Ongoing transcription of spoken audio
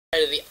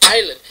of the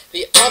island.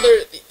 The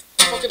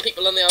fucking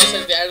people on the other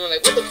side of the island were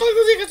like, what the fuck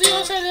was he got to the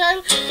other side of the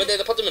island? But then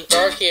they put them in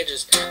bird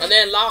cages, and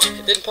then Locke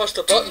didn't push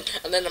the button,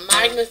 and then a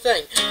magnet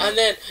thing, and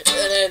then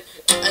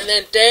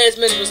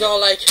Desmond was all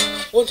like,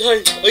 one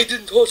time I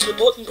didn't push the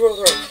button,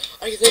 brother.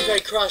 I think I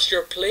crashed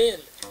your plane.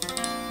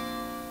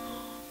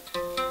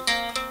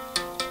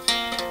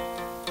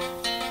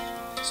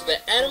 So they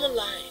ate him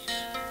alive.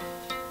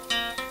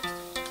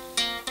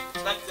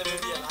 Like the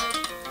movie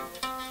Alive.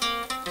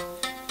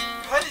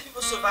 How did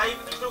people survive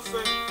when there's no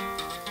food?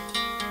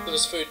 There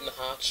was food in the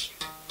hatch.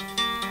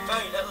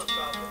 Very little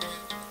problem.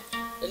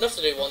 Enough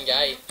to do one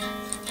guy.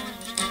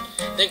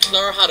 Then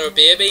Clara had her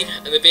baby,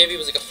 and the baby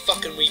was like a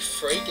fucking wee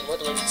freak, and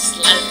went around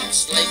slicing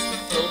the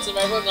throats of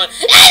everyone, going,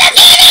 "Hey, the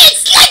baby!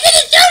 Slicing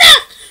his tuna!"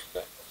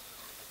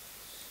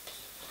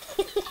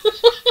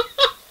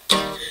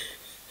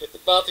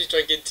 Matthew's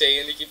drinking tea,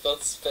 and he keeps on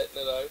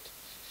spitting it out.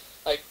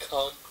 I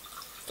come.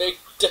 Big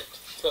dick.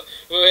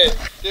 Wait,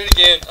 do it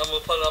again, and we'll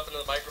put it up into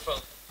the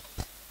microphone.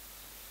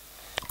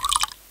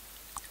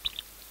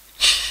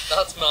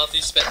 That's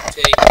Matthew spitting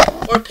tea.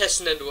 Or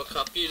pissing into a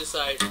cup, you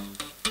decide.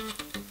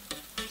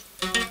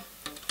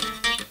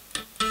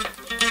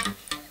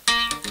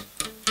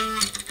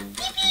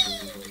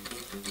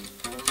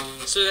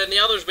 So then the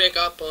others wake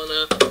up on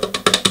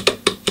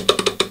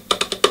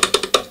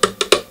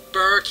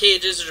bear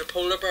cages, or a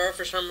polar bear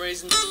for some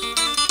reason.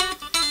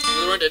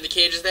 They weren't in the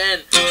cages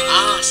then.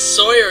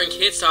 Sawyer and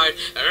Kate started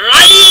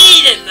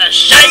riding the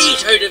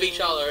shite out of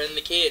each other in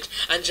the cage,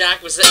 and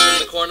Jack was sitting in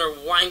the corner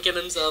wanking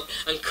himself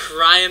and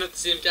crying at the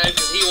same time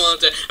because he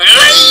wanted to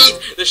ride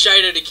the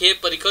shite out of Kate,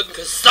 but he couldn't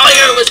because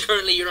Sawyer was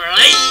currently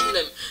riding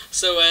him.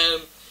 So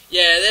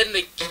yeah, then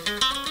they...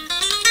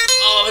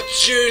 Oh,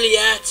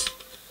 Juliet!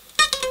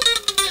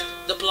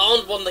 The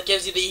blonde one that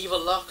gives you the evil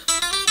look.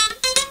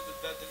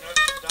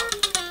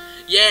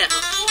 Yeah.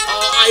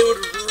 Oh, I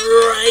would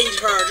ride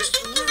her. Just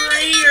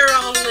ride her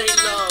all night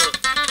long.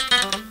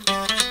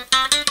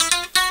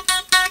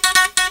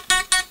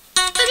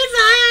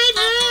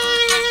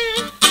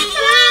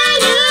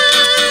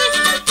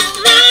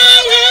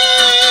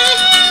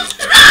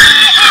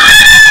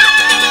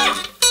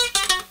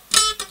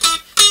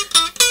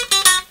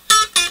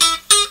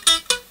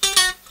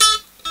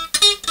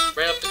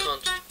 Right up the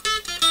cunt.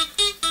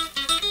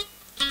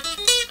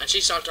 And she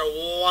started to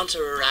want to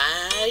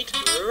ride,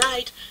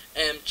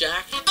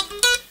 Jack,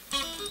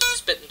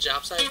 spitting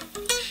jobs out,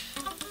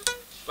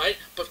 right?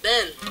 But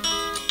then,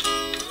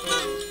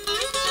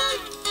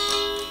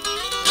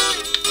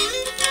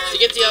 to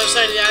get to the other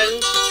side of the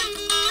island,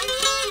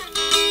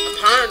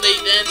 apparently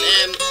then,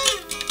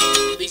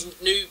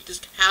 this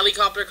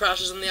helicopter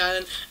crashes on the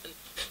island, and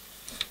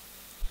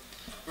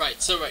there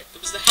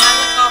was the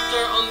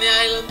helicopter on the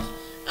island,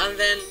 and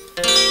then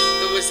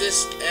there was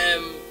this,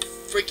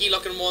 freaky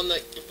looking one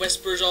that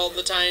whispers all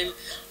the time.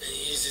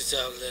 He used to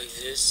talk like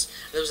this.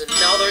 There was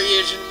another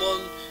Asian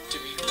one. Do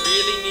we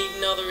really need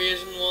another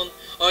Asian one?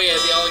 Oh yeah,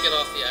 they all get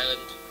off the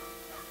island.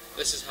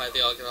 This is how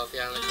they all get off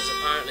the island, because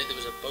apparently there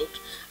was a boat,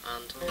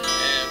 and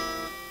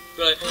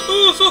they're like,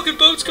 oh, a fucking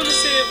boat's gonna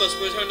save us.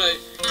 But it turned out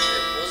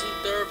it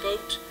wasn't their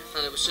boat,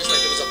 and it was just like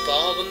there was a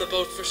bomb on the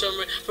boat for some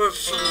reason.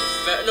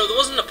 No, there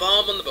wasn't a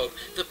bomb on the boat.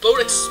 The boat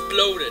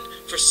exploded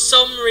for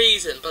some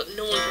reason, but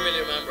no one can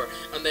really remember.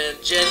 And then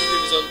Jen,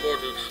 who was on board,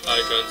 who,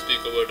 I can't speak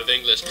a word of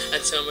English,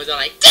 and someone was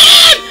like,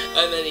 damn!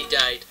 And then he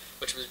died,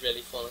 which was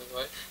really funny,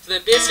 right? So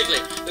then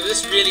basically, there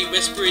was this really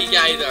whispery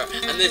guy there,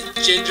 and this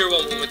ginger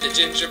woman with the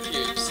ginger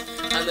pubes.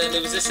 And then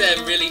there was this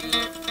really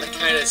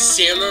kind of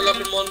sailor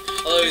looking one,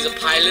 although he's a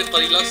pilot,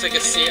 but he looks like a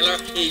sailor.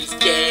 He was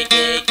gay,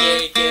 gay,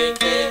 gay, gay,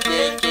 gay,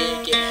 gay,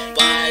 gay, gay.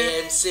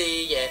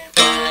 YMC, yeah,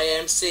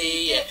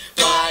 YMC, yeah,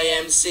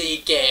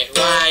 YMC, gay,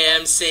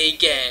 YMC,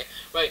 gay.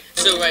 Right,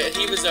 so and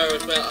he was there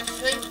as well. I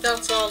think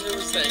that's all they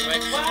were saying, right?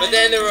 But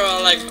then they were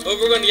all like, oh,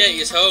 we're going to get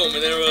you home.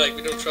 And then they were like,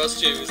 we don't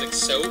trust you. It was like,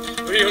 so?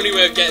 We're the only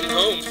way of getting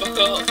home. Fuck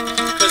off.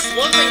 Because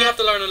one thing you have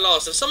to learn in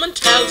Lost, if someone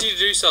tells you to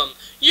do something,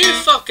 you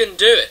fucking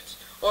do it.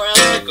 Or else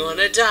you're going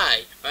to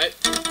die, right?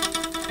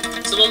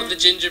 So the one with the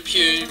ginger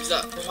pubes,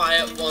 that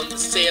quiet one, the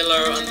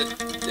sailor, and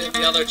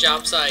the other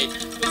Jap side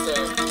was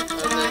there.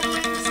 And then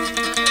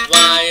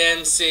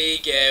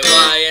YMC gay,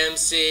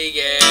 YMC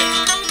gay.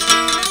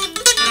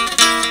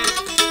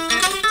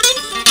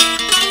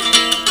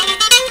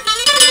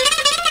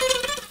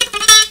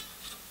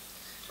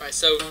 Right,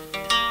 so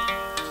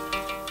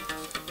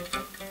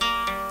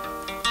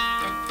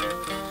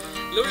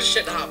loads of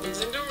shit happens.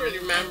 I don't really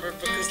remember it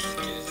because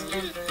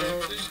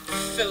there's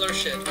filler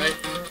shit, right?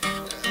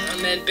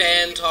 And then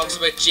Ben talks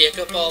about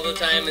Jacob all the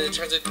time, and it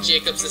turns out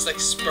Jacob's this like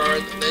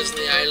spirit that lives on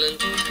the island.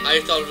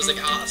 I thought it was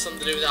like something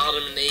to do with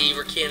Adam and Eve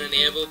or Cain and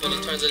Abel, but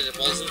it turns out it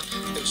wasn't.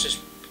 It was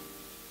just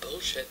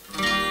bullshit.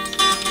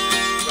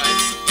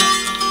 Right.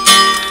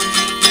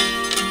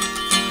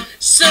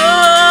 So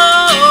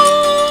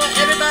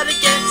everybody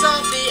gets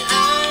off the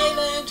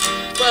island.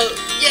 Well,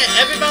 yeah,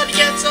 everybody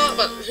gets off,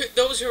 but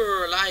those who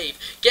are alive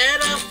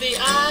get off the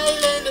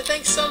island. I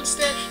think some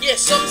stay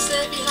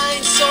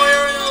behind.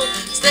 Sawyer and all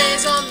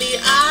stays on the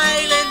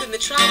island, and they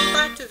travel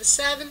back to the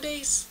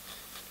 70s.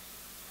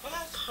 What?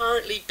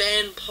 Apparently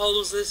Ben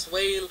pulls this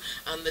wheel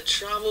and they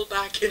travel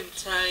back in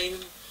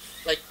time,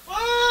 like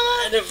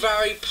What? in a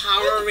very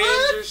Power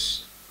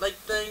Rangers like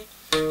thing.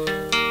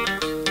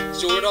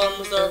 Zordon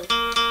was there,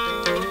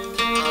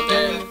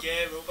 and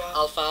Yeah, robot.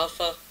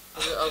 Alfalfa.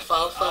 Was it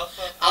Alfalfa?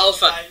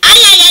 Alpha. Ay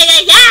ay ay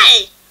ay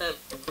ay!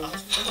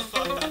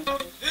 Alpha.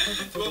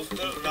 Both the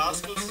little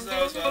rascals is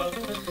there as well.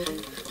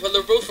 Well,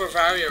 they're both for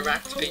very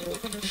erect people.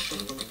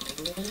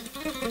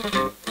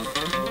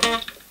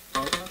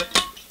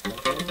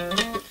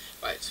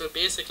 Right, so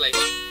basically,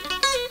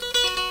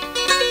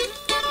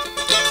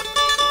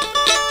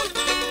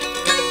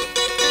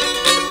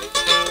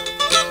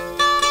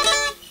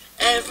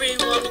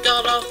 everyone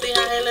got off the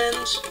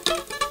island,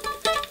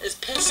 is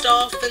pissed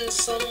off in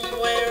some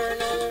way or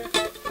another.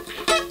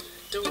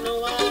 Don't know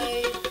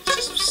why,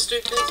 it's just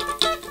stupid.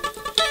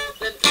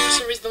 Then for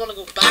some reason they want to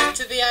go back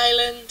to the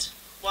island.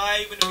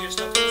 Why, when you're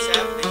stuck in the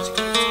 70s, you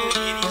go to the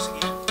 80s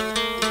again?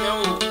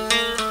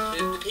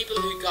 No, the people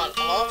who got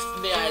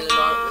off the island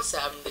aren't in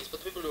the 70s, but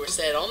the people who were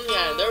staying on the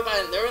island,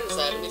 they're in the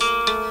 70s.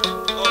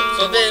 Oh,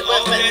 So they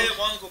they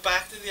want to go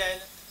back to the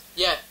island?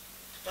 Yeah,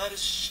 That is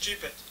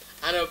stupid.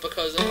 I know,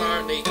 because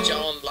apparently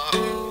John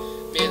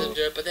Locke made them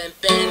do it, but then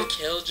Ben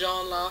killed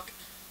John Locke,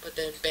 but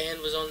then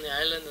Ben was on the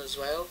island as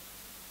well.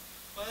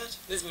 What?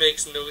 This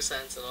makes no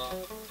sense at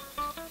all.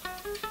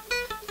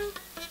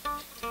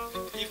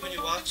 Even when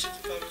you watch it,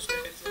 the covers make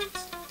any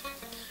sense.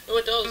 No,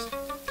 it does.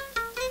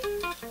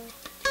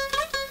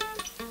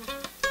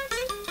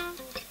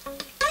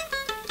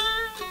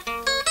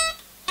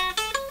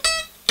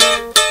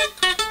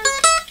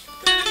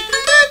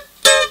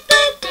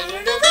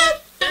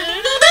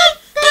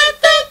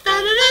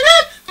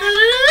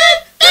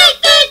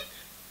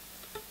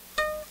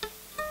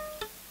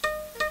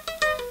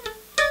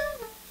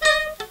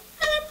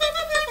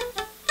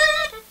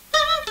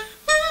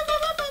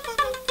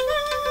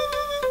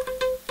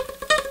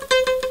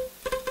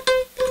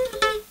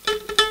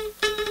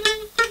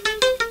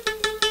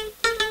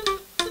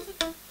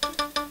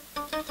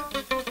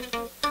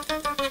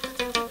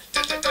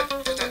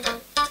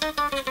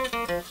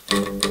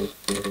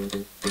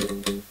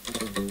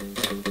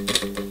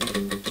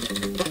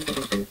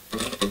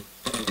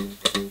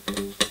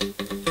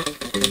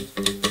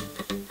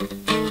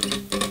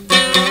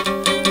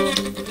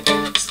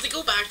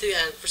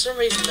 For some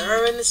reason,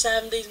 they're in the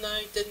 70s now.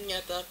 Didn't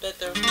get that bit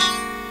there.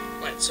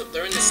 Right, so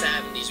they're in the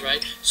 70s,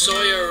 right?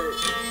 Sawyer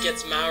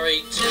gets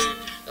married to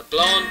a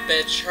blonde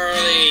bitch.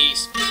 Shirley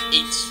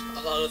eats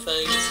a lot of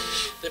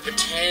things. They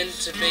pretend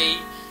to be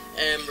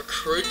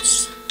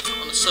recruits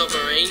on a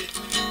submarine.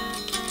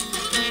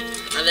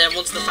 And then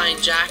once they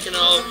find Jack and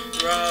all,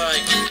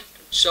 right,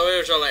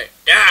 Sawyer's all like,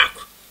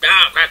 Doc,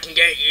 I can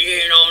get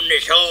you in on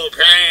this whole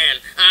plan.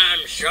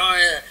 I'm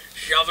Sawyer,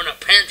 shoving a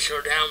pencil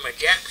down my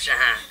Jack's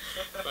eye.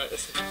 Right.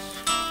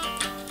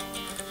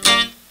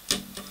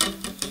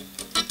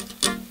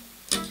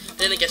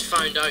 Then it gets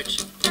found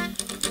out,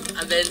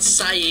 and then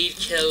Saeed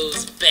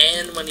kills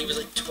Ben when he was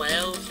like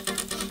 12.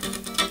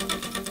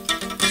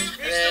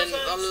 And then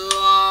a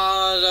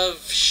lot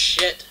of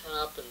shit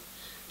happened.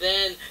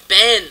 Then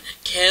Ben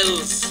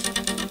kills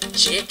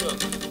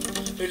Jacob,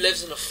 who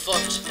lives in a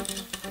foot.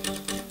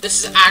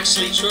 This is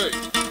actually true.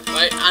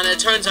 Right, and it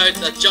turns out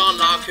that John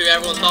Locke, who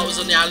everyone thought was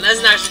on the island,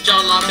 isn't actually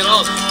John Locke at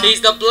all. He's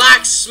the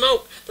Black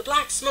Smoke. The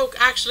Black Smoke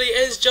actually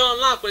is John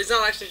Locke, but he's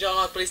not actually John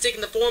Locke, but he's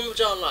taking the form of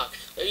John Locke.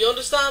 You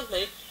understand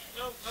me?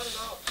 No, not at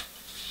all.